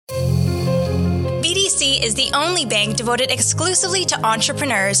BDC is the only bank devoted exclusively to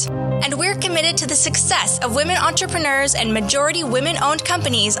entrepreneurs, and we're committed to the success of women entrepreneurs and majority women-owned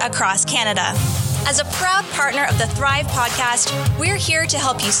companies across Canada. As a proud partner of the Thrive podcast, we're here to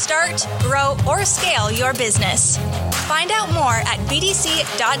help you start, grow, or scale your business. Find out more at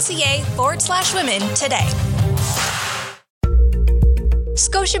bdc.ca/women today.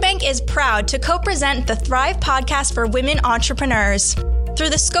 Scotiabank is proud to co-present the Thrive podcast for women entrepreneurs. Through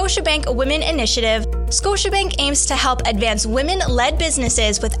the Scotiabank Women Initiative, Scotiabank aims to help advance women-led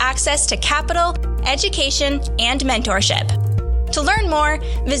businesses with access to capital, education, and mentorship. To learn more,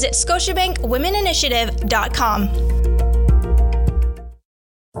 visit scotiabankwomeninitiative.com.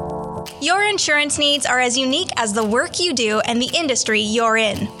 Your insurance needs are as unique as the work you do and the industry you're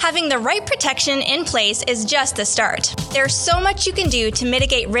in. Having the right protection in place is just the start. There's so much you can do to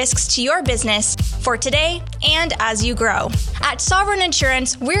mitigate risks to your business for today and as you grow. At Sovereign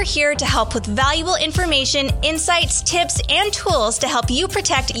Insurance, we're here to help with valuable information, insights, tips, and tools to help you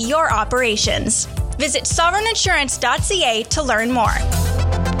protect your operations. Visit sovereigninsurance.ca to learn more.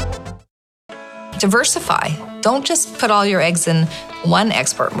 Diversify. Don't just put all your eggs in one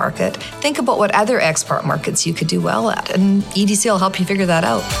export market. Think about what other export markets you could do well at, and EDC will help you figure that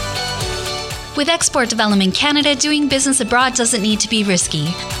out. With Export Development Canada, doing business abroad doesn't need to be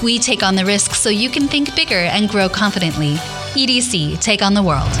risky. We take on the risks so you can think bigger and grow confidently. EDC, take on the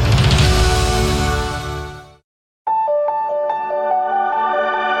world.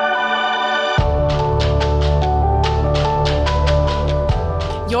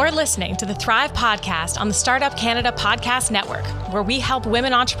 You're listening to the Thrive Podcast on the Startup Canada Podcast Network, where we help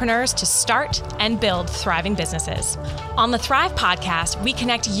women entrepreneurs to start and build thriving businesses. On the Thrive Podcast, we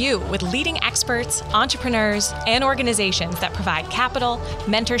connect you with leading experts, entrepreneurs, and organizations that provide capital,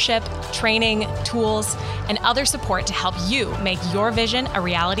 mentorship, training, tools, and other support to help you make your vision a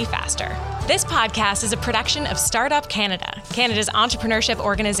reality faster. This podcast is a production of Startup Canada, Canada's entrepreneurship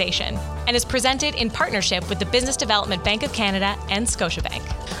organization, and is presented in partnership with the Business Development Bank of Canada and Scotiabank.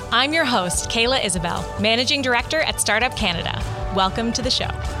 I'm your host, Kayla Isabel, Managing Director at Startup Canada. Welcome to the show.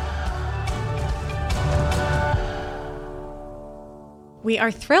 We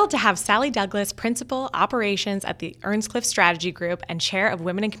are thrilled to have Sally Douglas, Principal Operations at the Earnscliffe Strategy Group and Chair of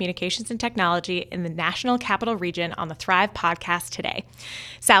Women in Communications and Technology in the National Capital Region on the Thrive podcast today.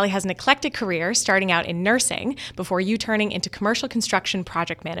 Sally has an eclectic career, starting out in nursing before U-turning into commercial construction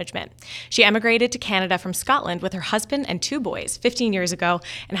project management. She emigrated to Canada from Scotland with her husband and 2 boys 15 years ago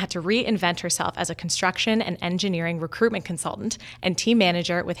and had to reinvent herself as a construction and engineering recruitment consultant and team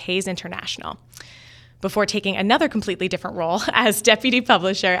manager with Hayes International, before taking another completely different role as deputy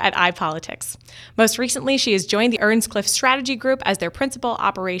publisher at iPolitics. Most recently, she has joined the Earnscliffe Strategy Group as their principal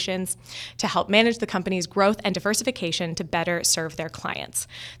operations to help manage the company's growth and diversification to better serve their clients.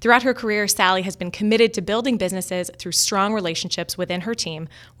 Throughout her career, Sally has been committed to building businesses through strong relationships within her team,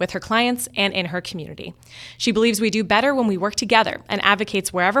 with her clients, and in her community. She believes we do better when we work together and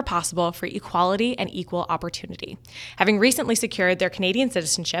advocates wherever possible for equality and equal opportunity. Having recently secured their Canadian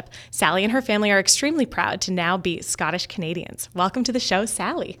citizenship, Sally and her family are extremely proud to now be Scottish Canadians. Welcome to the show,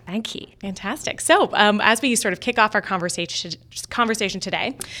 Sally. Thank you. Fantastic. So as we sort of kick off our conversation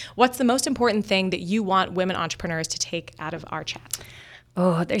today, what's the most important thing that you want women entrepreneurs to take out of our chat?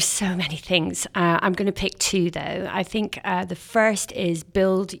 Oh, there's so many things. I'm going to pick 2, though. I think the first is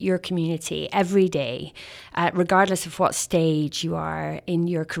build your community every day, regardless of what stage you are in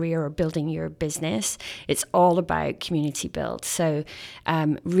your career or building your business. It's all about community build. So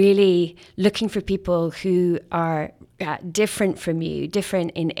really looking for people who are different from you, different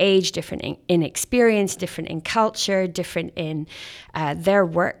in age, different in experience, different in culture, different in their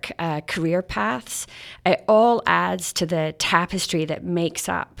work, career paths. It all adds to the tapestry that makes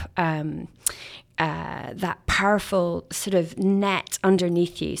up that powerful sort of net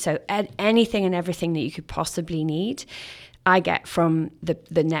underneath you. So anything and everything that you could possibly need, I get from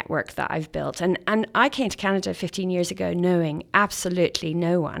the network that I've built. And I came to Canada 15 years ago knowing absolutely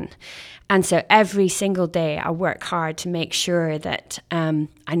no one. And so every single day I work hard to make sure that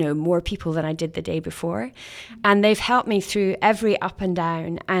I know more people than I did the day before. And they've helped me through every up and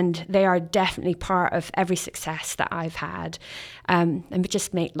down, and they are definitely part of every success that I've had, and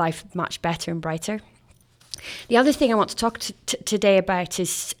just make life much better and brighter. The other thing I want to talk today about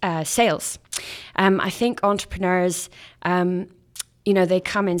is sales. I think entrepreneurs, they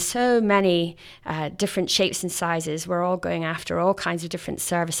come in so many different shapes and sizes. We're all going after all kinds of different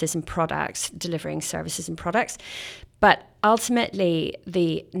services and products, delivering services and products. But ultimately,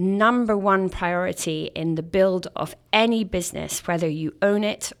 the number one priority in the build of any business, whether you own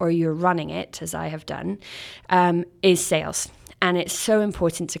it or you're running it, as I have done, is sales. And it's so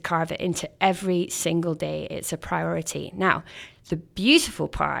important to carve it into every single day. It's a priority. Now, the beautiful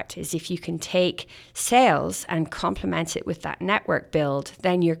part is if you can take sales and complement it with that network build,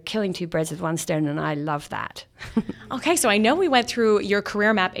 then you're killing two birds with one stone, and I love that. Okay, so I know we went through your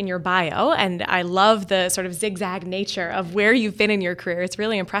career map in your bio, and I love the sort of zigzag nature of where you've been in your career. It's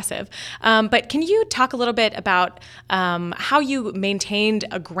really impressive. But can you talk a little bit about how you maintained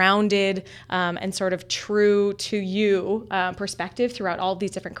a grounded and sort of true to you perspective throughout all of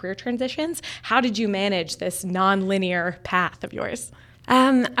these different career transitions? How did you manage this non-linear path of yours?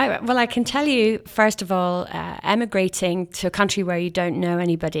 I can tell you, first of all, emigrating to a country where you don't know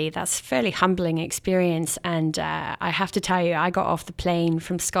anybody, that's a fairly humbling experience. And I have to tell you, I got off the plane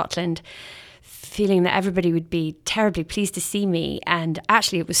from Scotland feeling that everybody would be terribly pleased to see me. And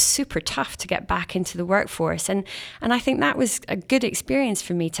actually, it was super tough to get back into the workforce. And I think that was a good experience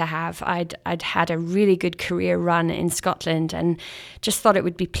for me to have. I'd had a really good career run in Scotland and just thought it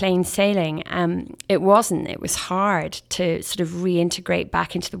would be plain sailing. It wasn't. It was hard to sort of reintegrate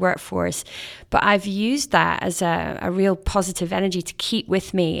back into the workforce. But I've used that as a real positive energy to keep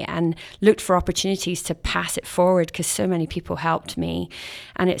with me and looked for opportunities to pass it forward because so many people helped me.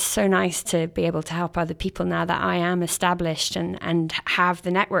 And it's so nice to be able to help other people now that I am established and have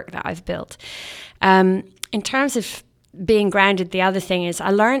the network that I've built. In terms of being grounded, the other thing is I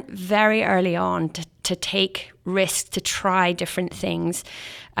learned very early on to take risks, to try different things.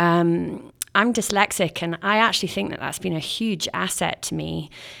 I'm dyslexic, and I actually think that that's been a huge asset to me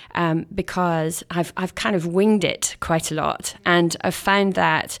because I've kind of winged it quite a lot, and I've found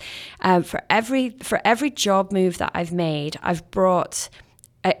that for every job move that I've made, I've brought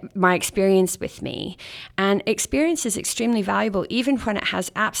my experience with me, and experience is extremely valuable even when it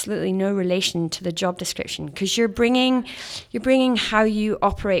has absolutely no relation to the job description, because you're bringing how you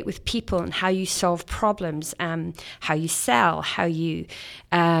operate with people and how you solve problems, how you sell, how you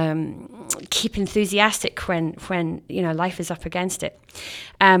keep enthusiastic when life is up against it,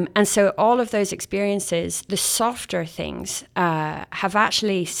 and so all of those experiences, the softer things, have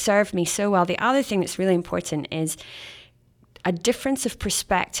actually served me so well. The other thing that's really important is a difference of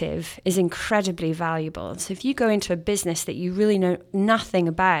perspective is incredibly valuable. So if you go into a business that you really know nothing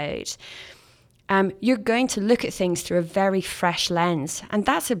about, you're going to look at things through a very fresh lens, and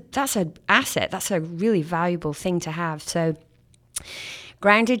that's an asset. That's a really valuable thing to have. So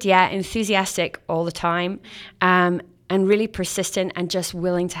grounded, enthusiastic all the time, and really persistent and just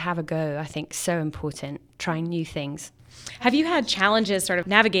willing to have a go. I think so important, trying new things. Have you had challenges sort of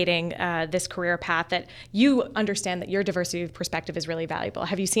navigating this career path that you understand that your diversity of perspective is really valuable?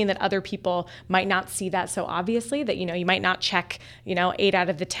 Have you seen that other people might not see that so obviously, that, you might not check, 8 out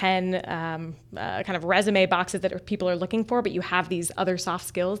of the 10 kind of resume boxes that people are looking for, but you have these other soft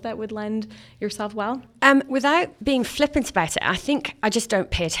skills that would lend yourself well? Without being flippant about it, I think I just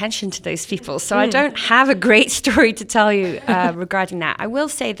don't pay attention to those people. So I don't have a great story to tell you regarding that. I will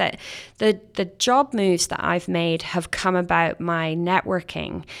say that the job moves that I've made have come about my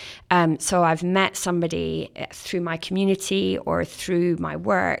networking. So I've met somebody through my community or through my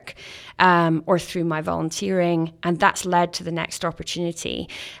work or through my volunteering, and that's led to the next opportunity.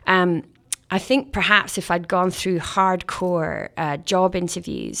 I think perhaps if I'd gone through hardcore job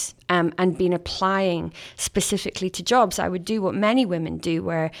interviews and been applying specifically to jobs, I would do what many women do,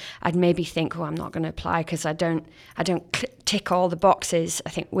 where I'd maybe think, I'm not going to apply because I don't tick all the boxes. I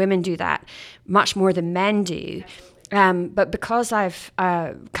think women do that much more than men do. But because I've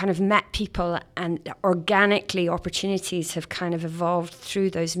kind of met people and organically opportunities have kind of evolved through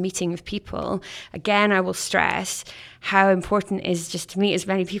those meeting of people, again, I will stress how important it is just to meet as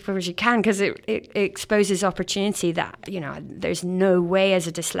many people as you can, because it exposes opportunity that, there's no way as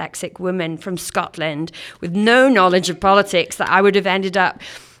a dyslexic woman from Scotland with no knowledge of politics that I would have ended up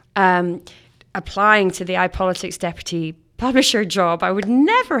applying to the iPolitics deputy publisher job. I would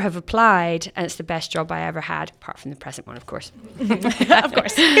never have applied, and it's the best job I ever had, apart from the present one, of course. Of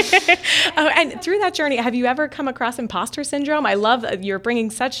course. And through that journey, have you ever come across imposter syndrome? I love that you're bringing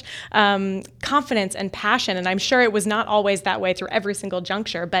such confidence and passion, and I'm sure it was not always that way through every single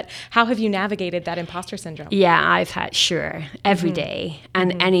juncture, but how have you navigated that imposter syndrome? Yeah, I've had, every day.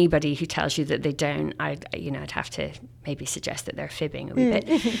 And anybody who tells you that they don't, I'd have to maybe suggest that they're fibbing a wee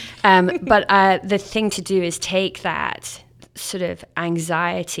bit. But the thing to do is take that sort of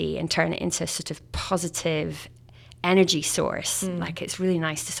anxiety and turn it into a sort of positive energy source. Like, it's really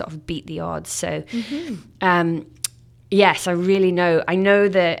nice to sort of beat the odds. So yes, I really know. I know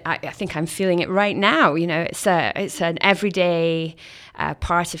that I think I'm feeling it right now. It's an everyday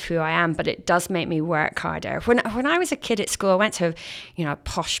part of who I am, but it does make me work harder. When I was a kid at school, I went to a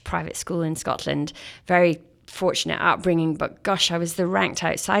posh private school in Scotland, very fortunate upbringing, but gosh, I was the ranked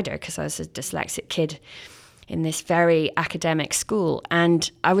outsider because I was a dyslexic kid in this very academic school. And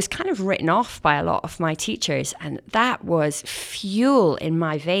I was kind of written off by a lot of my teachers, and that was fuel in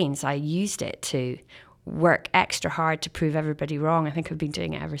my veins. I used it to work extra hard to prove everybody wrong. I think I've been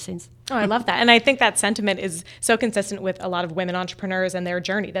doing it ever since. Oh, I love that. And I think that sentiment is so consistent with a lot of women entrepreneurs and their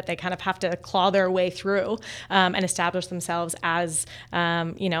journey, that they kind of have to claw their way through and establish themselves as,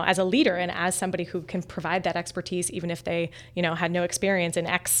 as a leader and as somebody who can provide that expertise, even if they, had no experience in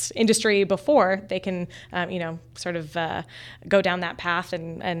X industry before. They can, sort of go down that path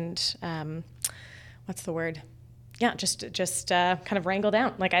and what's the word? Yeah, just kind of wrangle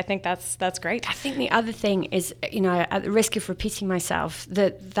down. Like, I think that's great. I think the other thing is, at the risk of repeating myself,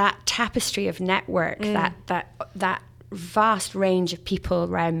 that tapestry of network, that vast range of people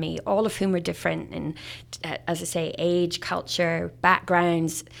around me, all of whom are different in, as I say, age, culture,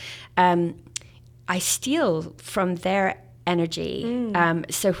 backgrounds. I steal from their energy.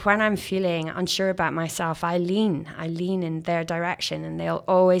 So when I'm feeling unsure about myself, I lean in their direction, and they'll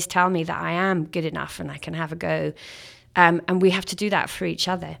always tell me that I am good enough and I can have a go. And we have to do that for each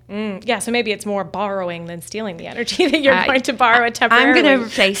other. Yeah, so maybe it's more borrowing than stealing the energy that you're going to borrow it temporarily. I'm going to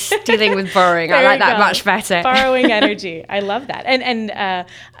replace stealing with borrowing. I like that much better. Borrowing energy. I love that. And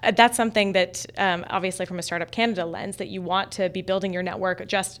that's something that, obviously from a Startup Canada lens, that you want to be building your network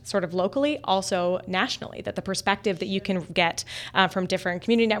just sort of locally, also nationally, that the perspective that you can get from different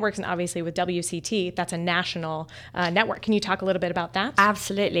community networks, and obviously with WCT, that's a national network. Can you talk a little bit about that?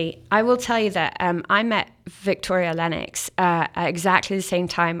 Absolutely. I will tell you that I met Victoria Lennox at exactly the same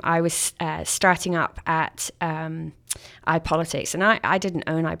time I was starting up at iPolitics, and I didn't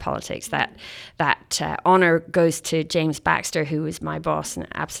own iPolitics. That honor goes to James Baxter, who was my boss, an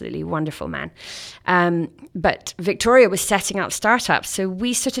absolutely wonderful man. But Victoria was setting up startups, so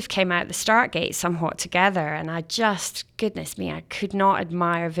we sort of came out the start gate somewhat together, and I just, goodness me, I could not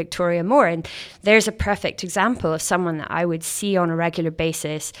admire Victoria more. And there's a perfect example of someone that I would see on a regular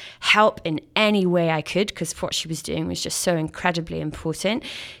basis, help in any way I could, because what she was doing was just so incredibly important.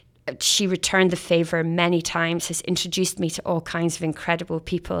 She returned the favor many times, has introduced me to all kinds of incredible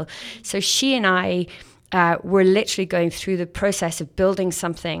people. So she and I were literally going through the process of building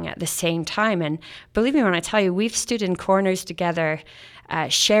something at the same time. And believe me when I tell you, we've stood in corners together,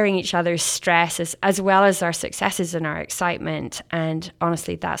 sharing each other's stresses as well as our successes and our excitement. And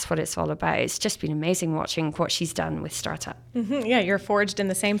honestly, that's what it's all about. It's just been amazing watching what she's done with Startup. Mm-hmm. Yeah, you're forged in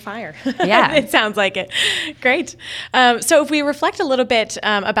the same fire. Yeah. It sounds like it. Great. So if we reflect a little bit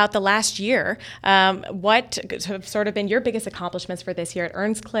about the last year, what have sort of been your biggest accomplishments for this year at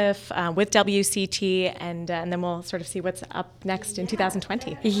Earnscliffe with WCT, and then we'll sort of see what's up next in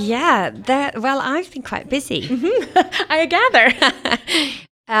 2020. Yeah, well, I've been quite busy. Mm-hmm. I gather.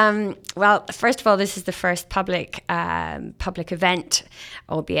 Well, first of all, this is the first public event,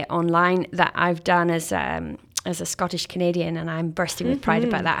 albeit online, that I've done as a Scottish Canadian, and I'm bursting with pride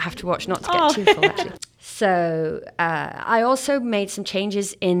about that. I have to watch not to get too full, actually. So I also made some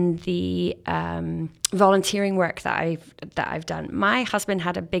changes in the volunteering work that I've done. My husband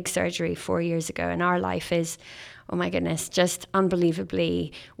had a big surgery 4 years ago, and our life is, oh my goodness, just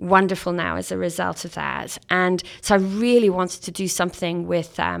unbelievably wonderful now as a result of that. And so I really wanted to do something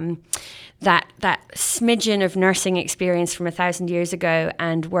with that smidgen of nursing experience from 1,000 years ago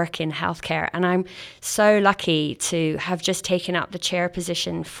and work in healthcare. And I'm so lucky to have just taken up the chair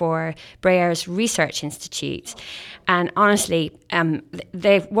position for Breyers Research Institute. And honestly,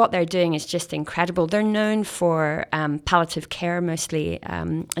 what they're doing is just incredible. They're known for palliative care mostly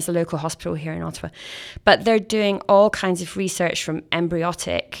as a local hospital here in Ottawa. But they're doing all kinds of research from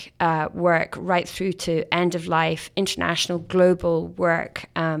embryotic work right through to end of life, international, global work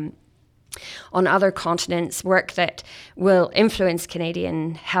on other continents, work that will influence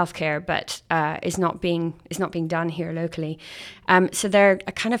Canadian healthcare, but is not being done here locally. So they're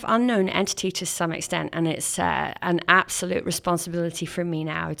a kind of unknown entity to some extent, and it's an absolute responsibility for me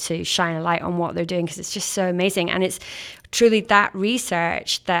now to shine a light on what they're doing, because it's just so amazing. And it's truly that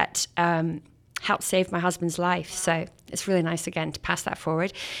research that helped save my husband's life. So it's really nice, again, to pass that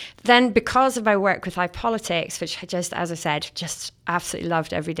forward. Then because of my work with iPolitics, which I just, as I said, just absolutely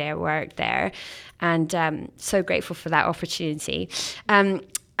loved every day I worked there, and so grateful for that opportunity.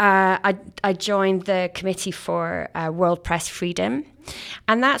 I joined the committee for World Press Freedom,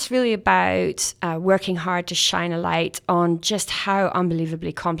 and that's really about working hard to shine a light on just how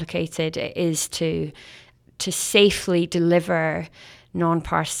unbelievably complicated it is to safely deliver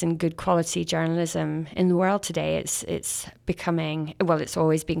non-partisan, good quality journalism in the world today. It's becoming, well, it's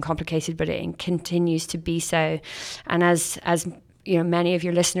always been complicated, but it continues to be so. And as you know, many of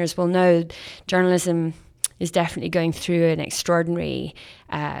your listeners will know, journalism is definitely going through an extraordinary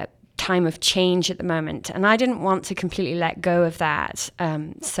time of change at the moment, and I didn't want to completely let go of that.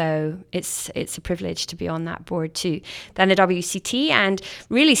 So it's a privilege to be on that board too. Then the WCT, and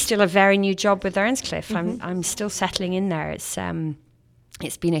really still a very new job with Earnscliffe. I'm still settling in there.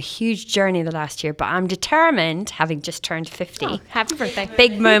 It's been a huge journey the last year, but I'm determined, having just turned 50. Oh, happy birthday.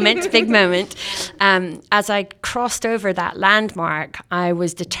 Big moment. As I crossed over that landmark, I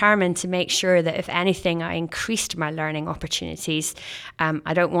was determined to make sure that if anything, I increased my learning opportunities.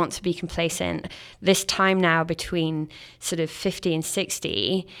 I don't want to be complacent. This time now between sort of 50 and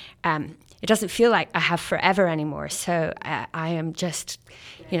 60, it doesn't feel like I have forever anymore. So I am just,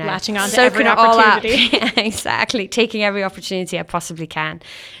 latching on to every opportunity. Exactly. Taking every opportunity I possibly can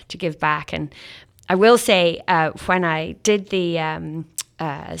to give back. And I will say, when I did the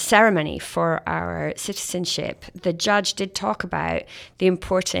ceremony for our citizenship, the judge did talk about the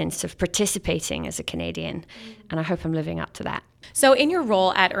importance of participating as a Canadian. And I hope I'm living up to that. So in your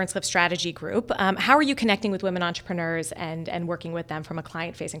role at Earnscliffe Strategy Group, how are you connecting with women entrepreneurs and working with them from a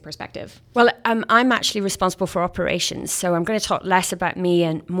client-facing perspective? Well, I'm actually responsible for operations, so I'm going to talk less about me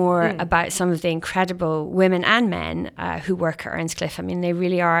and more about some of the incredible women and men who work at Earnscliffe. I mean, they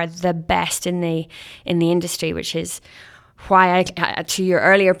really are the best in the industry, which is why, to your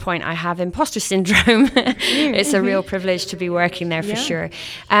earlier point, I have imposter syndrome. It's a real privilege to be working there for sure.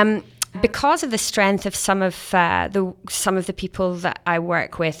 Because of the strength of some of the people that I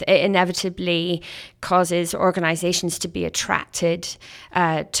work with, it inevitably causes organisations to be attracted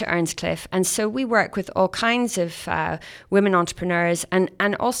to Earnscliffe. And so we work with all kinds of women entrepreneurs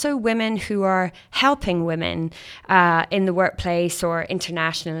and also women who are helping women in the workplace or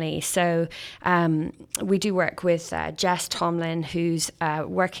internationally. So we do work with Jess Tomlin, who's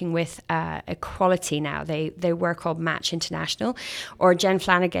working with Equality now. They work called Match International, or Jen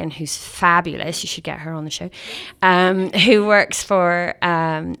Flanagan, who's fabulous. You should get her on the show. Who works for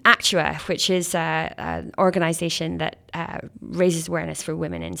Actua, which is an organisation that raises awareness for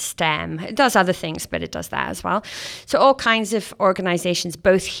women in STEM. It does other things, but it does that as well. So all kinds of organisations,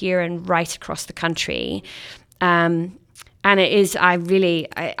 both here and right across the country. And it is, I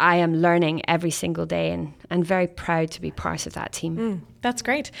am learning every single day and very proud to be part of that team. That's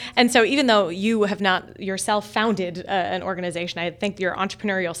great. And so even though you have not yourself founded an organization, I think your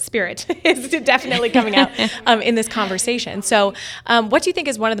entrepreneurial spirit is definitely coming out in this conversation. So what do you think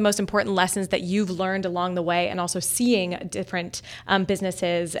is one of the most important lessons that you've learned along the way, and also seeing different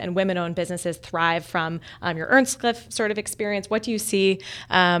businesses and women-owned businesses thrive from your Earnscliffe sort of experience? What do you see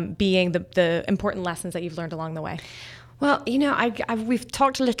being the important lessons that you've learned along the way? Well, we've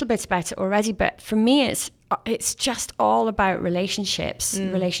talked a little bit about it already, but for me, it's just all about relationships,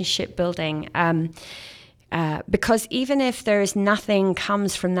 relationship building. Because even if there is nothing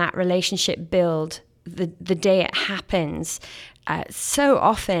comes from that relationship build, the day it happens, so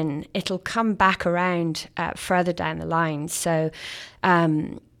often it'll come back around further down the line. So,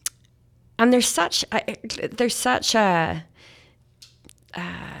 and there's such a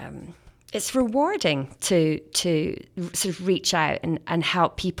it's rewarding to sort of reach out and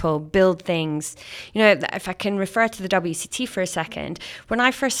help people build things. If I can refer to the WCT for a second, when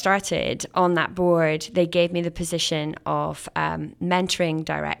I first started on that board, they gave me the position of mentoring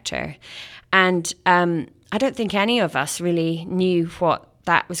director. And I don't think any of us really knew what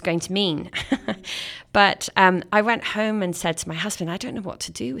that was going to mean. But I went home and said to my husband, I don't know what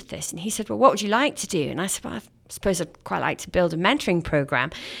to do with this. And he said, well, what would you like to do? And I said, well, I suppose I'd quite like to build a mentoring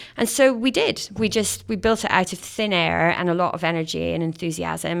program. And so we did. We built it out of thin air and a lot of energy and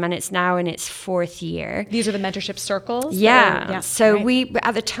enthusiasm. And it's now in its 4th year. These are the mentorship circles? Yeah. So right.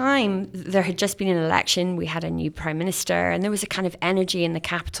 At the time, there had just been an election. We had a new prime minister, and there was a kind of energy in the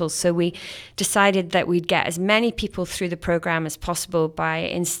capital. So we decided that we'd get as many people through the program as possible by,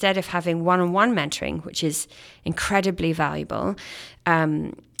 instead of having one-on-one mentoring, which is incredibly valuable,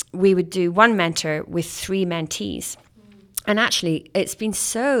 we would do one mentor with 3 mentees. And actually,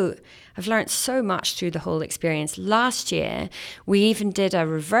 I've learned so much through the whole experience. Last year, we even did a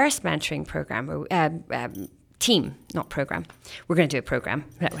reverse mentoring program, team, not program. We're going to do a program,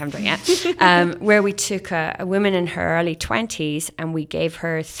 but we haven't done it yet, where we took a woman in her early 20s and we gave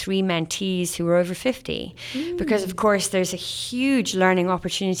her 3 mentees who were over 50. Because, of course, there's a huge learning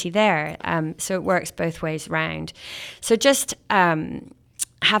opportunity there. So it works both ways round. So just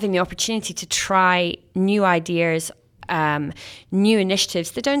having the opportunity to try new ideas, new initiatives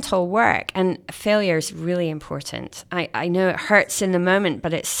that don't all work, and failure is really important. I know it hurts in the moment,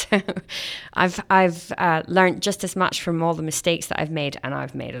 but it's I've learned just as much from all the mistakes that I've made, and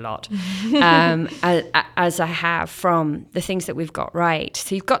I've made a lot, as I have from the things that we've got right.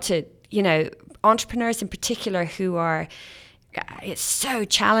 So you've got to, entrepreneurs in particular who are, it's so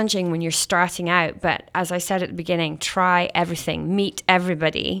challenging when you're starting out, but as I said at the beginning, try everything, meet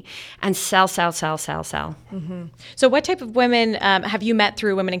everybody, and sell. Mm-hmm. So what type of women have you met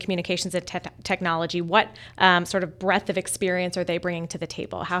through Women in Communications and Technology? What sort of breadth of experience are they bringing to the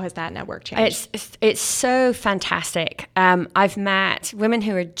table? How has that network changed? It's so fantastic. I've met women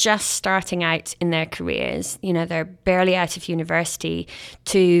who are just starting out in their careers. You know, they're barely out of university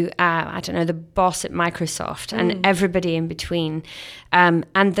to, the boss at Microsoft and everybody in between. And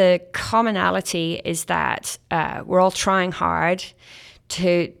the commonality is that we're all trying hard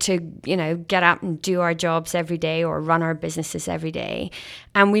to get up and do our jobs every day or run our businesses every day,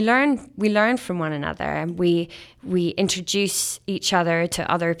 and we learn from one another, and we introduce each other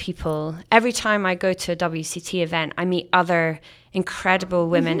to other people. Every time I go to a WCT event, I meet other incredible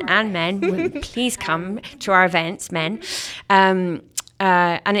women and men. Please come to our events, men. And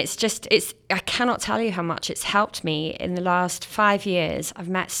I cannot tell you how much it's helped me in the last 5 years. I've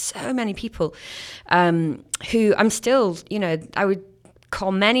met so many people who I'm still, I would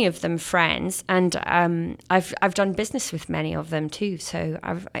call many of them friends, and I've done business with many of them too. So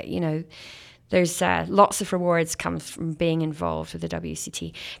there's lots of rewards comes from being involved with the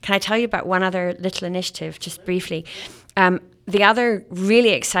WCT. Can I tell you about one other little initiative, just briefly? The other really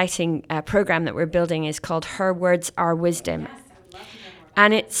exciting program that we're building is called Her Words, Our Wisdom.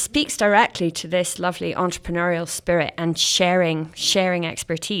 And it speaks directly to this lovely entrepreneurial spirit and sharing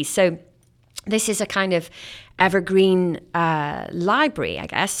expertise. So this is a kind of evergreen library, I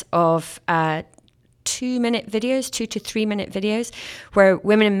guess, of 2-minute videos, 2 to 3 minute videos, where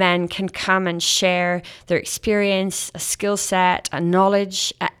women and men can come and share their experience, a skill set, a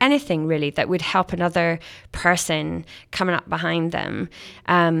knowledge, anything really that would help another person coming up behind them.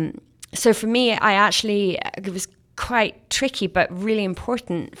 So for me, it was quite tricky, but really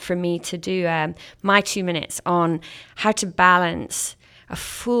important for me to do my 2 minutes on how to balance a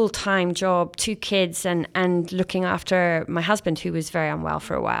full-time job, 2 kids, and looking after my husband, who was very unwell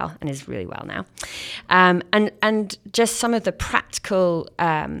for a while and is really well now. And just some of the practical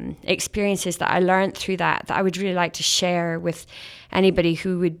experiences that I learned through that I would really like to share with anybody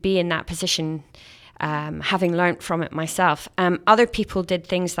who would be in that position, having learned from it myself. Other people did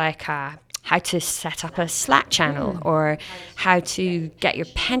things like how to set up a Slack channel or how to get your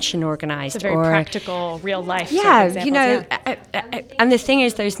pension organized. It's a very practical, real life. Yeah, sort of examples, and the thing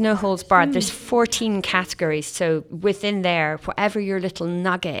is, there's no holds barred. There's 14 categories. So within there, whatever your little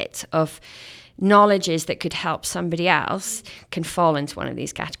nugget of knowledge is that could help somebody else can fall into one of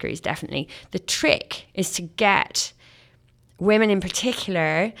these categories, definitely. The trick is to get women in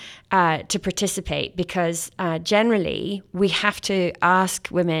particular to participate, because generally we have to ask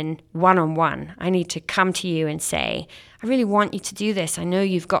women one-on-one. I need to come to you and say, I really want you to do this. I know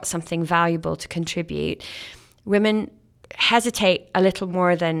you've got something valuable to contribute. Women hesitate a little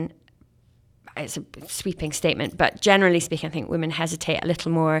more than, it's a sweeping statement, but generally speaking, I think women hesitate a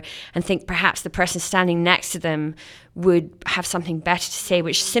little more and think perhaps the person standing next to them would have something better to say,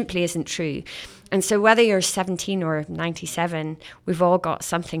 which simply isn't true. And so whether you're 17 or 97, we've all got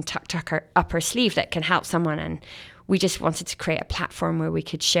something tucked up our sleeve that can help someone. And we just wanted to create a platform where we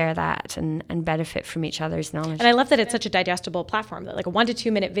could share that and benefit from each other's knowledge. And I love that it's such a digestible platform, that like a 1 to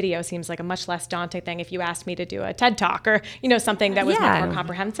 2 minute video seems like a much less daunting thing if you asked me to do a TED Talk or, something that was much more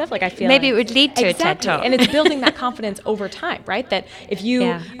comprehensive. Like I feel maybe it would lead to a TED Talk. And it's building that confidence over time, right? That if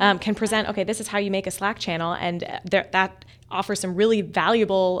you can present, okay, this is how you make a Slack channel, and that offer some really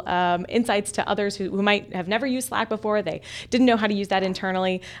valuable insights to others who might have never used Slack before. They didn't know how to use that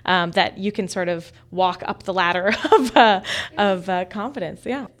internally, that you can sort of walk up the ladder of confidence.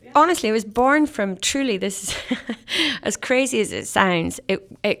 Yeah. Honestly, it was born from, truly, this is as crazy as it sounds,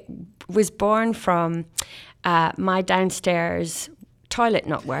 it was born from my downstairs toilet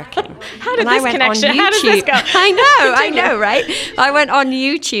not working. How did this connection? How did this go? I know, right? I went on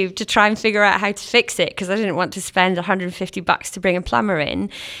YouTube to try and figure out how to fix it, because I didn't want to spend $150 to bring a plumber in,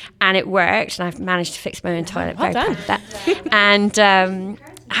 and it worked, and I've managed to fix my own toilet. Well very done. proud of that. And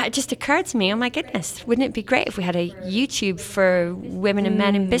it just occurred to me, oh my goodness, wouldn't it be great if we had a YouTube for women and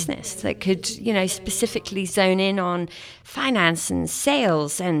men in business that could, specifically zone in on finance and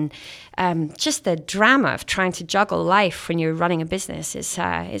sales and just the drama of trying to juggle life when you're running a business. It's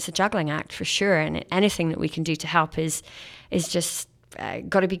a juggling act for sure, and anything that we can do to help is just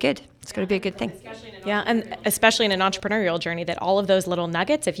got to be good. It's got to be a good thing. Yeah, and especially in an entrepreneurial journey, that all of those little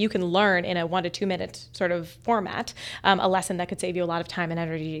nuggets, if you can learn in a 1 to 2 minute sort of format, a lesson that could save you a lot of time and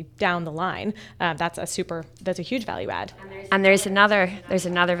energy down the line, that's a huge value add. And there's another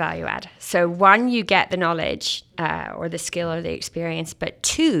value add. So 1, you get the knowledge or the skill or the experience, but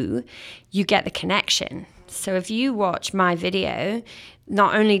 2, you get the connection. So if you watch my video,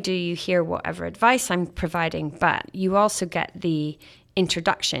 not only do you hear whatever advice I'm providing, but you also get the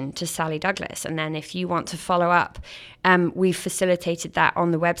introduction to Sally Douglas. And then if you want to follow up, we've facilitated that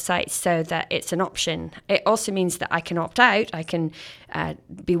on the website so that it's an option. It also means that I can opt out. I can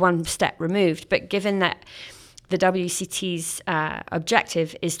be one step removed. But given that the WCT's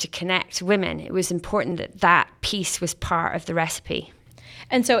objective is to connect women, it was important that that piece was part of the recipe.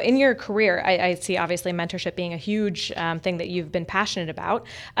 And so in your career, I see obviously mentorship being a huge thing that you've been passionate about.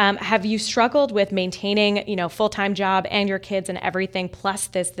 Have you struggled with maintaining, full-time job and your kids and everything, plus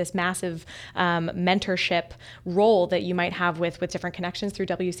this massive mentorship role that you might have with different connections through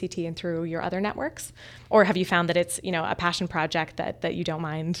WCT and through your other networks? Or have you found that it's, a passion project that you don't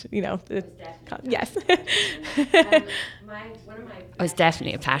mind, Yes. It was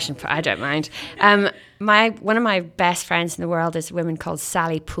definitely a passion. I don't mind. One of my best friends in the world is a woman called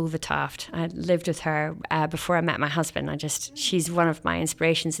Sally Pulvertoft. I lived with her before I met my husband. She's one of my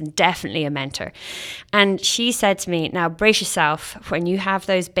inspirations and definitely a mentor. And she said to me, now brace yourself, when you have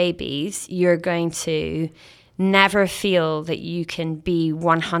those babies, you're going to never feel that you can be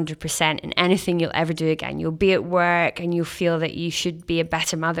 100% in anything you'll ever do again. You'll be at work and you'll feel that you should be a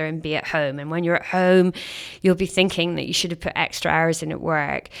better mother and be at home. And when you're at home, you'll be thinking that you should have put extra hours in at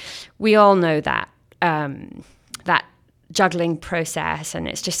work. We all know that juggling process, and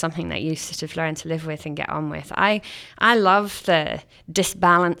it's just something that you sort of learn to live with and get on with. I love the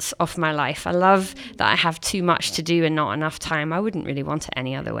disbalance of my life. I love that I have too much to do and not enough time. I wouldn't really want it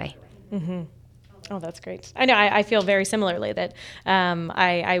any other way. Mm-hmm. Oh, that's great. I know I feel very similarly that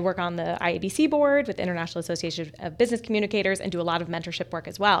I work on the IABC board with the International Association of Business Communicators and do a lot of mentorship work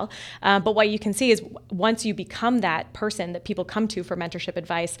as well. But what you can see is once you become that person that people come to for mentorship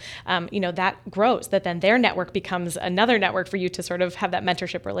advice, that grows, that then their network becomes another network for you to sort of have that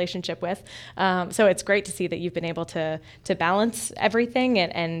mentorship relationship with. So it's great to see that you've been able to balance everything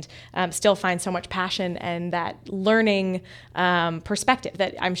and still find so much passion and that learning perspective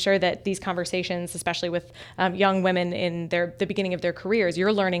that I'm sure that these conversations, especially with young women in the beginning of their careers,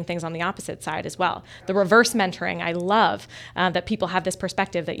 you're learning things on the opposite side as well. The reverse mentoring, I love that people have this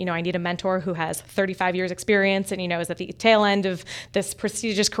perspective that, I need a mentor who has 35 years experience and, is at the tail end of this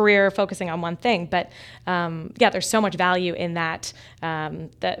prestigious career focusing on one thing. But there's so much value in that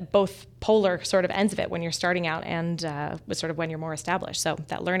both polar sort of ends of it when you're starting out and sort of when you're more established. So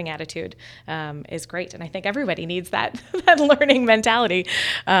that learning attitude is great. And I think everybody needs that learning mentality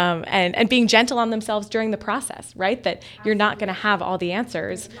and being gentle on themselves during the process, right? That you're not going to have all the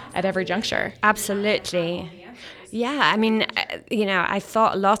answers at every juncture. Absolutely. Yeah, I mean, I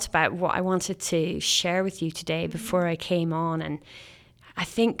thought a lot about what I wanted to share with you today before I came on. And I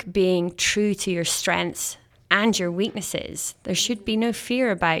think being true to your strengths and your weaknesses, there should be no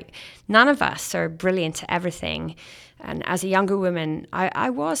fear about. None of us are brilliant at everything. And as a younger woman, I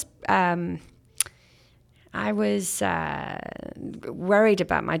was worried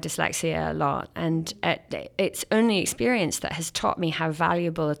about my dyslexia a lot, and it's only experience that has taught me how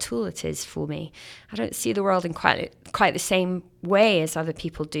valuable a tool it is for me. I don't see the world in quite the same way as other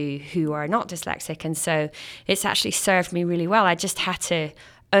people do who are not dyslexic, and so it's actually served me really well. I just had to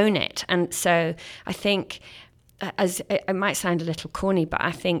own it. And so I think, as it might sound a little corny, but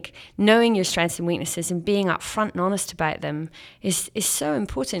I think knowing your strengths and weaknesses and being upfront and honest about them is so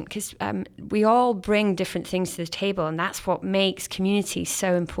important, because we all bring different things to the table, and that's what makes community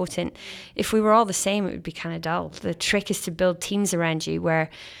so important. If we were all the same, it would be kind of dull. The trick is to build teams around you where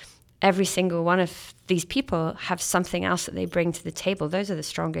every single one of these people have something else that they bring to the table. Those are the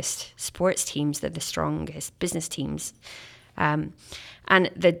strongest sports teams. They're the strongest business teams. And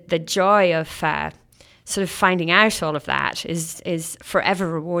the joy of sort of finding out all of that is forever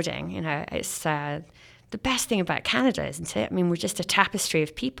rewarding. It's the best thing about Canada, isn't it? I mean, we're just a tapestry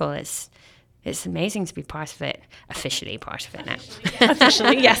of people. It's amazing to be part of it, officially part of it now.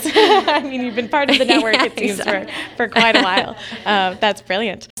 Officially, yes. I mean, you've been part of the network, it seems, for quite a while. That's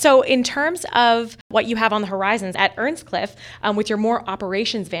brilliant. So in terms of what you have on the horizons at Earnscliffe, with your more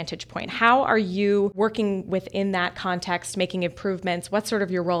operations vantage point, how are you working within that context, making improvements? What's sort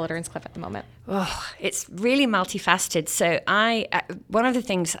of your role at Earnscliffe at the moment? it's really multifaceted. So one of the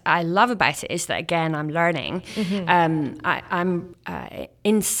things I love about it is that, again, I'm learning. I'm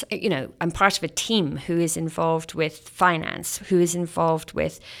part of a team who is involved with finance, who is involved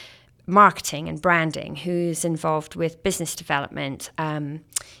with marketing and branding, who is involved with business development,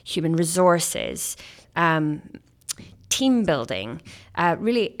 human resources, team building,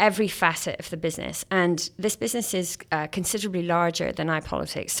 really every facet of the business. And this business is considerably larger than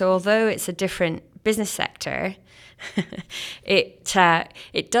iPolitics. So although it's a different business sector, it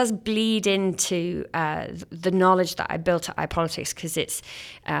does bleed into the knowledge that I built at iPolitics, because it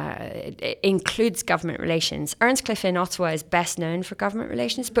includes government relations. Earnscliffe in Ottawa is best known for government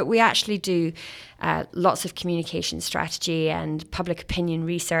relations, but we actually do lots of communication strategy and public opinion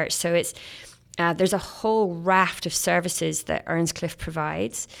research. So it's there's a whole raft of services that Earnscliffe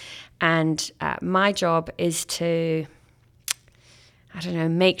provides, and my job is to,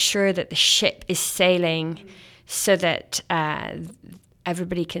 make sure that the ship is sailing so that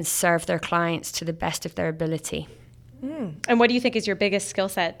everybody can serve their clients to the best of their ability. And what do you think is your biggest skill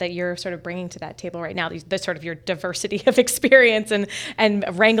set that you're sort of bringing to that table right now? The sort of your diversity of experience and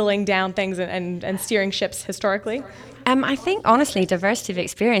wrangling down things and steering ships historically? I think, honestly, diversity of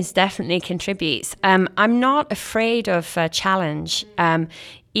experience definitely contributes. I'm not afraid of a challenge,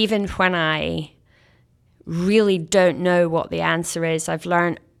 even when I really don't know what the answer is. I've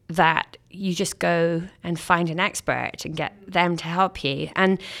learned that you just go and find an expert and get them to help you.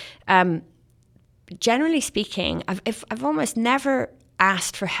 And generally speaking, I've almost never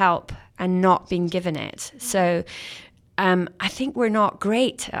asked for help and not been given it. So I think we're not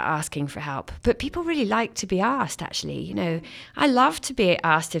great at asking for help, but people really like to be asked, actually. I love to be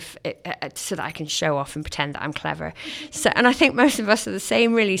asked so that I can show off and pretend that I'm clever. And I think most of us are the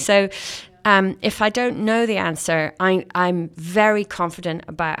same, really. So if I don't know the answer, I'm very confident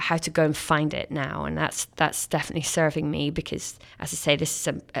about how to go and find it now. And that's definitely serving me, because, as I say, this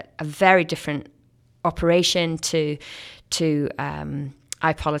is a very different operation to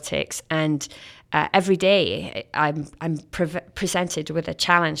iPolitics, and every day I'm presented with a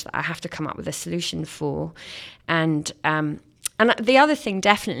challenge that I have to come up with a solution for. And the other thing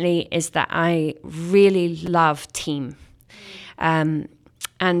definitely is that I really love team. And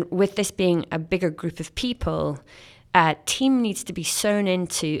with this being a bigger group of people, team needs to be sewn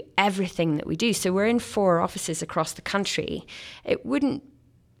into everything that we do. So we're in 4 offices across the country. It wouldn't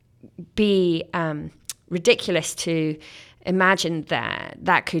be ridiculous to imagine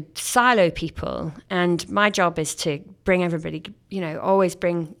that could silo people. And my job is to bring everybody, always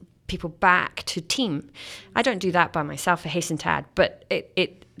bring people back to team. I don't do that by myself, I hasten to add, but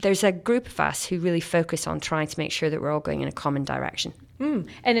there's a group of us who really focus on trying to make sure that we're all going in a common direction.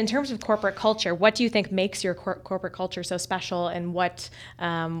 And in terms of corporate culture, what do you think makes your corporate culture so special, and what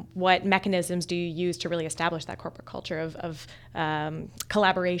mechanisms do you use to really establish that corporate culture of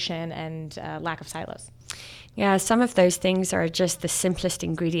collaboration and lack of silos? Yeah, some of those things are just the simplest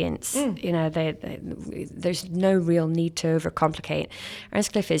ingredients. There's no real need to overcomplicate.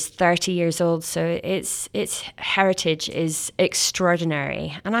 Earnscliffe is 30 years old, so its heritage is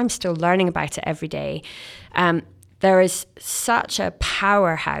extraordinary, and I'm still learning about it every day. There is such a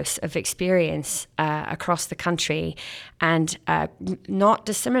powerhouse of experience across the country, and not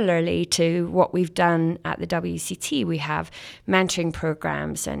dissimilarly to what we've done at the WCT. We have mentoring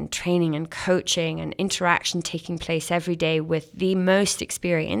programs and training and coaching and interaction taking place every day with the most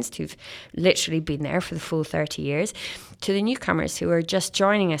experienced, who've literally been there for the full 30 years, to the newcomers who are just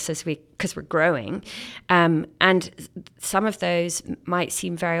joining us because we're growing. And some of those might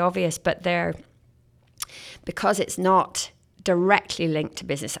seem very obvious, but because it's not directly linked to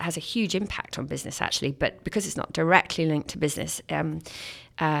business, it has a huge impact on business, actually, but because it's not directly linked to business,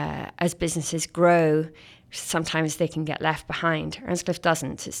 as businesses grow, sometimes they can get left behind. Earnscliffe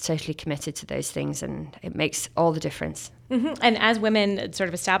doesn't. It's totally committed to those things, and it makes all the difference. Mm-hmm. And as women sort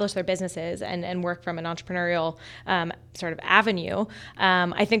of establish their businesses and work from an entrepreneurial sort of avenue,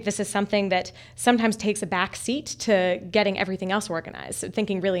 I think this is something that sometimes takes a back seat to getting everything else organized, so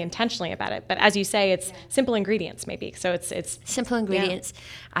thinking really intentionally about it. But as you say, it's simple ingredients maybe. So it's simple ingredients. Yeah.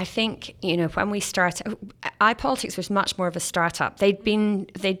 I think, when we started, iPolitics was much more of a startup. They'd been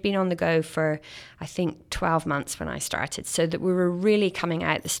on the go for, I think, 12 months when I started, so that we were really coming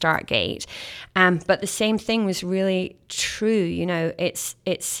out the start gate. But the same thing was really true.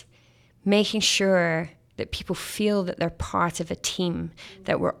 It's making sure that people feel that they're part of a team,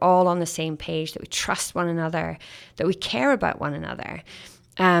 that we're all on the same page, that we trust one another, that we care about one another.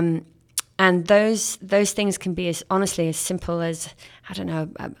 And And those things can be as honestly as simple as, I don't know,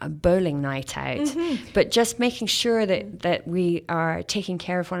 a bowling night out. But just making sure that we are taking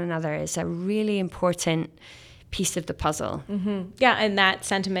care of one another is a really important piece of the puzzle. Yeah, and that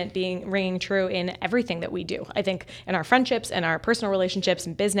sentiment ringing true in everything that we do. I think in our friendships and our personal relationships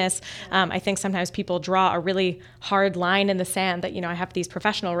and business, I think sometimes people draw a really hard line in the sand that, I have these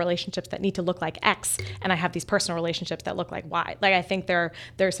professional relationships that need to look like X, and I have these personal relationships that look like Y. Like, I think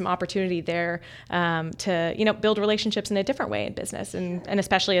there's some opportunity there to, build relationships in a different way in business, and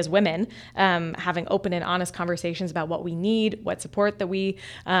especially as women, having open and honest conversations about what we need, what support that we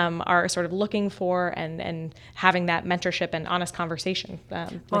are sort of looking for, and having that mentorship and honest conversation.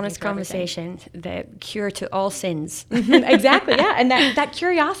 Honest conversation, the cure to all sins. Exactly, yeah. And that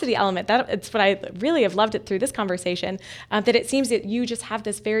curiosity element, it's what I really have loved it through this conversation, that it seems that you just have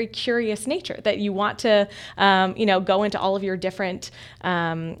this very curious nature, that you want to, go into all of your different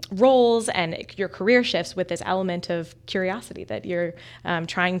roles and your career shifts with this element of curiosity, that you're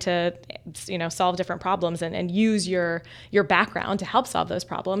trying to, solve different problems and use your background to help solve those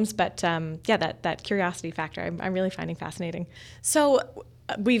problems. But that curiosity factor, I'm really finding fascinating. So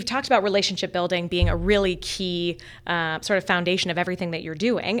we've talked about relationship building being a really key sort of foundation of everything that you're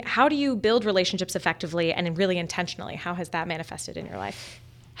doing. How do you build relationships effectively and really intentionally? How has that manifested in your life?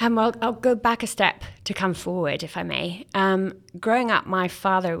 I'll go back a step to come forward, if I may. Growing up, my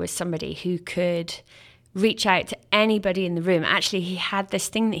father was somebody who could reach out to anybody in the room. Actually, he had this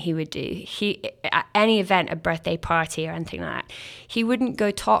thing that he would do. At any event, a birthday party or anything like that, he wouldn't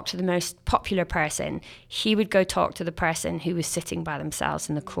go talk to the most popular person. He would go talk to the person who was sitting by themselves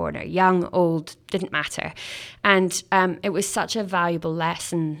in the corner. Young, old, didn't matter. And it was such a valuable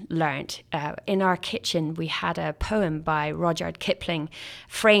lesson learned. In our kitchen, we had a poem by Rudyard Kipling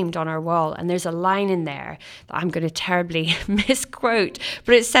framed on our wall. And there's a line in there that I'm going to terribly misquote,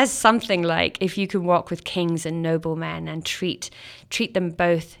 but it says something like, if you can walk with kings and noblemen and treat them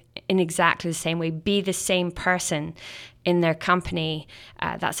both in exactly the same way, be the same person in their company,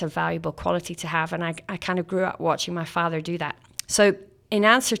 that's a valuable quality to have. And I kind of grew up watching my father do that. So in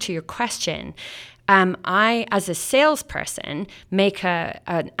answer to your question, I, as a salesperson, make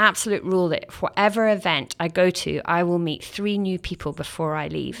an absolute rule that for whatever event I go to, I will meet 3 new people before I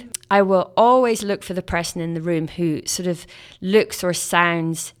leave. I will always look for the person in the room who sort of looks or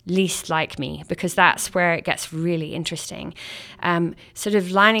sounds least like me, because that's where it gets really interesting. Sort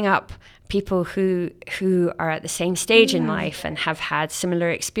of lining up people who are at the same stage in life and have had similar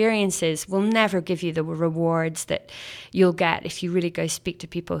experiences will never give you the rewards that you'll get if you really go speak to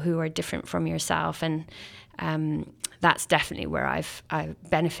people who are different from yourself. And that's definitely where I've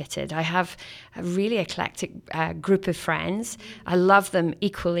benefited. I have a really eclectic group of friends. I love them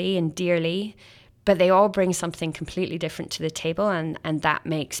equally and dearly, but they all bring something completely different to the table, and that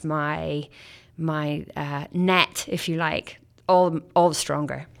makes my net, if you like, all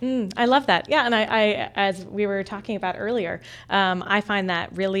stronger. I love that. Yeah, and I as we were talking about earlier, I find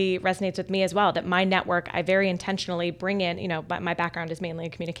that really resonates with me as well, that my network, I very intentionally bring in, my background is mainly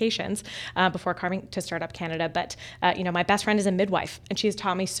in communications before coming to Startup Canada, but, my best friend is a midwife, and she's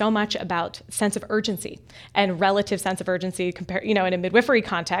taught me so much about sense of urgency and relative sense of urgency compared, in a midwifery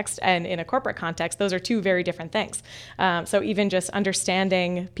context and in a corporate context. Those are 2 very different things. So even just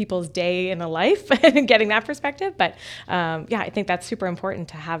understanding people's day in the life and getting that perspective, but I think that's super important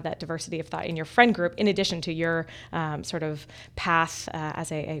to have that diversity of thought in your friend group, in addition to your sort of path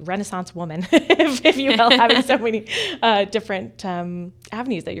as a Renaissance woman, if you will, having so many different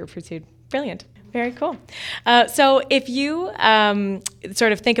avenues that you're pursued. Brilliant. Very cool. So if you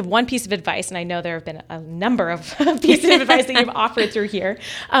sort of think of one piece of advice, and I know there have been a number of pieces of advice that you've offered through here,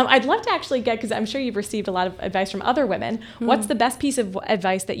 I'd love to actually get, because I'm sure you've received a lot of advice from other women. What's the best piece of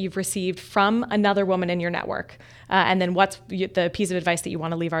advice that you've received from another woman in your network? And then what's the piece of advice that you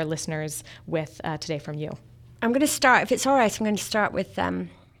want to leave our listeners with today from you? I'm going to start, if it's all right, I'm going to start with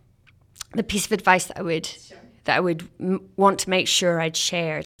the piece of advice that I would want to make sure I'd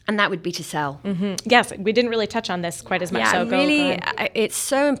shared. And that would be to sell. Mm-hmm. Yes, we didn't really touch on this quite as much. Yeah, really, it's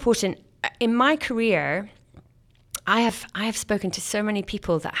so important. In my career, I have spoken to so many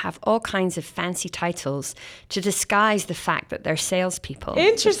people that have all kinds of fancy titles to disguise the fact that they're salespeople.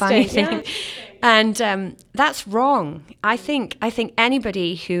 Interesting. Yeah. And that's wrong. I think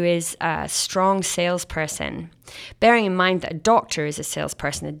anybody who is a strong salesperson, bearing in mind that a doctor is a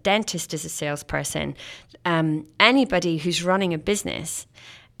salesperson, a dentist is a salesperson, anybody who's running a business,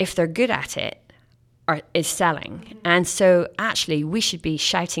 if they're good at it, is selling. And so actually we should be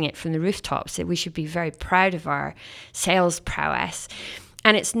shouting it from the rooftops, that we should be very proud of our sales prowess.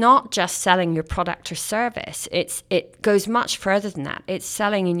 And it's not just selling your product or service. It goes much further than that. It's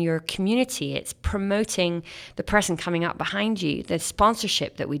selling in your community. It's promoting the person coming up behind you, the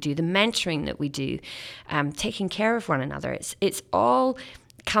sponsorship that we do, the mentoring that we do, taking care of one another. It's all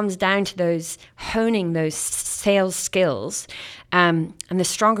comes down to those honing those sales skills, and the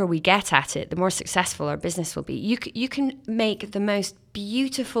stronger we get at it, the more successful our business will be. You can make the most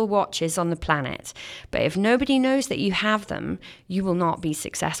beautiful watches on the planet, but if nobody knows that you have them, you will not be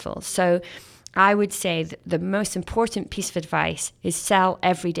successful. So I would say that the most important piece of advice is sell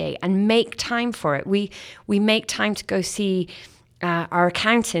every day and make time for it. We make time to go see our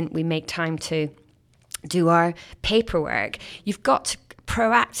accountant. We make time to do our paperwork. You've got to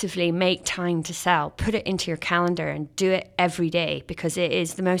proactively make time to sell. Put it into your calendar and do it every day, because it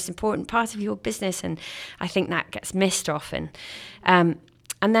is the most important part of your business, and I think that gets missed often. And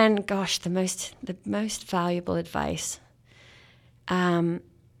then, gosh, the most valuable advice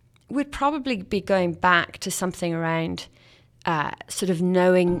would probably be going back to something around sort of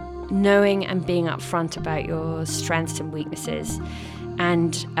knowing and being upfront about your strengths and weaknesses,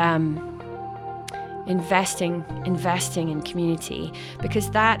 and investing in community,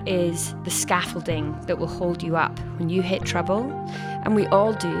 because that is the scaffolding that will hold you up when you hit trouble, and we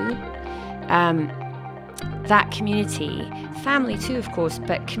all do. That community, family too, of course,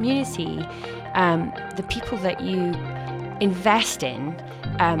 but community, the people that you invest in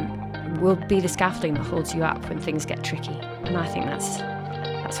will be the scaffolding that holds you up when things get tricky. And I think that's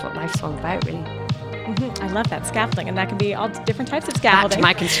what life's all about, really. Mm-hmm. I love that, scaffolding, and that can be all different types of scaffolding. Back to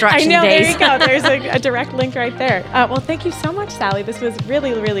my construction I know, days. There you go. There's a direct link right there. Well, thank you so much, Sally. This was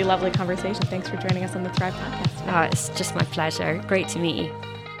really, really lovely conversation. Thanks for joining us on the Thrive Podcast today. Oh, it's just my pleasure. Great to meet you.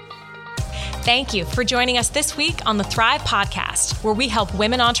 Thank you for joining us this week on the Thrive Podcast, where we help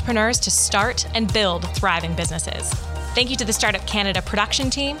women entrepreneurs to start and build thriving businesses. Thank you to the Startup Canada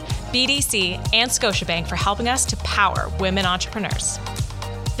production team, BDC, and Scotiabank for helping us to power women entrepreneurs.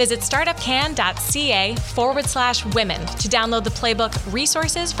 Visit startupcan.ca/women to download the playbook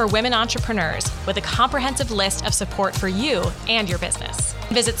Resources for Women Entrepreneurs with a comprehensive list of support for you and your business.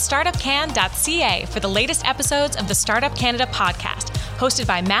 Visit startupcan.ca for the latest episodes of the Startup Canada podcast, hosted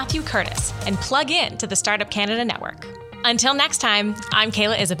by Matthew Curtis, and plug in to the Startup Canada network. Until next time, I'm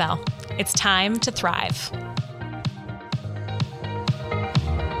Kayla Isabel. It's time to thrive.